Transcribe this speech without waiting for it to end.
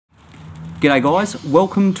G'day guys,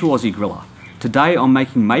 welcome to Aussiegriller. Today I'm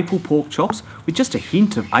making maple pork chops with just a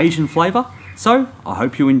hint of Asian flavour, so I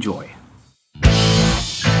hope you enjoy.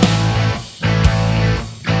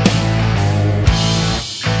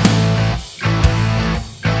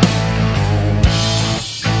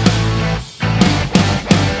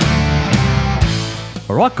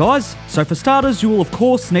 Alright guys, so for starters you will of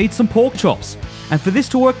course need some pork chops. And for this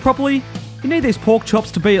to work properly, you need these pork chops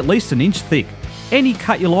to be at least an inch thick. Any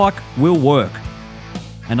cut you like will work.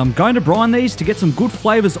 And I'm going to brine these to get some good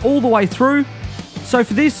flavours all the way through. So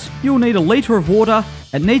for this, you'll need a litre of water.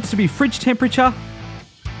 It needs to be fridge temperature,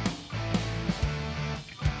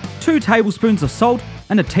 2 tablespoons of salt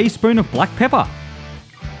and a teaspoon of black pepper.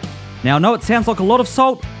 Now I know it sounds like a lot of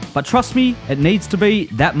salt, but trust me, it needs to be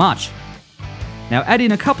that much. Now add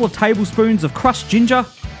in a couple of tablespoons of crushed ginger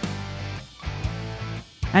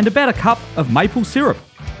and about a cup of maple syrup.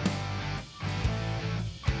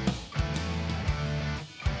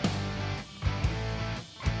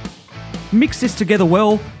 Mix this together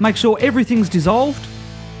well, make sure everything's dissolved.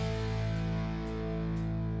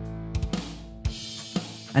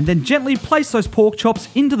 And then gently place those pork chops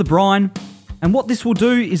into the brine. And what this will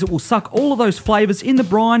do is it will suck all of those flavours in the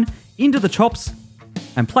brine into the chops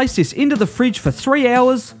and place this into the fridge for 3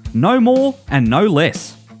 hours, no more and no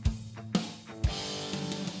less.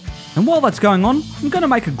 And while that's going on, I'm going to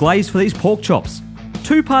make a glaze for these pork chops.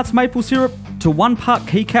 2 parts maple syrup to 1 part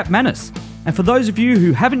kecap manis. And for those of you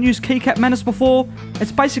who haven't used kecap manis before,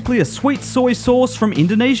 it's basically a sweet soy sauce from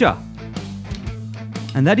Indonesia.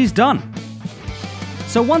 And that is done.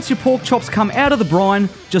 So once your pork chops come out of the brine,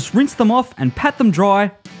 just rinse them off and pat them dry,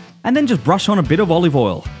 and then just brush on a bit of olive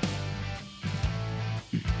oil.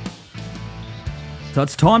 So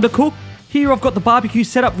it's time to cook. Here I've got the barbecue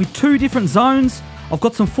set up with 2 different zones. I've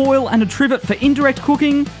got some foil and a trivet for indirect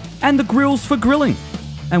cooking, and the grills for grilling.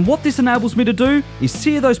 And what this enables me to do is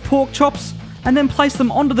sear those pork chops and then place them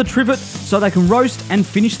onto the trivet so they can roast and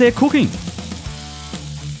finish their cooking.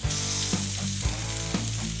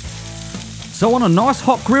 So on a nice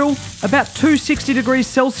hot grill, about 260 degrees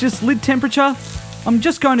Celsius lid temperature, I'm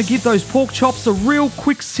just going to give those pork chops a real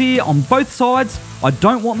quick sear on both sides. I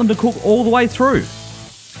don't want them to cook all the way through.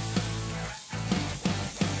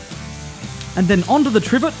 And then onto the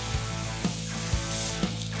trivet.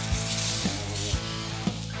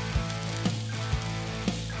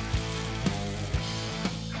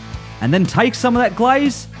 And then take some of that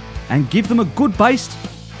glaze and give them a good baste.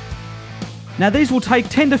 Now these will take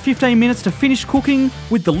 10 to 15 minutes to finish cooking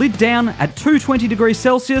with the lid down at 220 degrees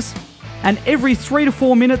Celsius, and every 3 to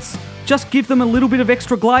 4 minutes just give them a little bit of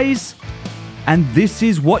extra glaze, and this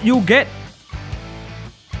is what you'll get.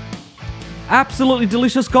 Absolutely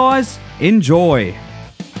delicious guys, enjoy.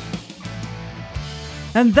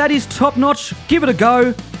 And that is top notch, give it a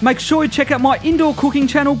go. Make sure you check out my indoor cooking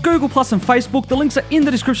channel, Google Plus and Facebook. The links are in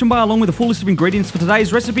the description bar along with a full list of ingredients for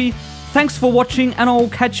today's recipe. Thanks for watching and I'll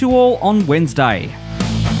catch you all on Wednesday.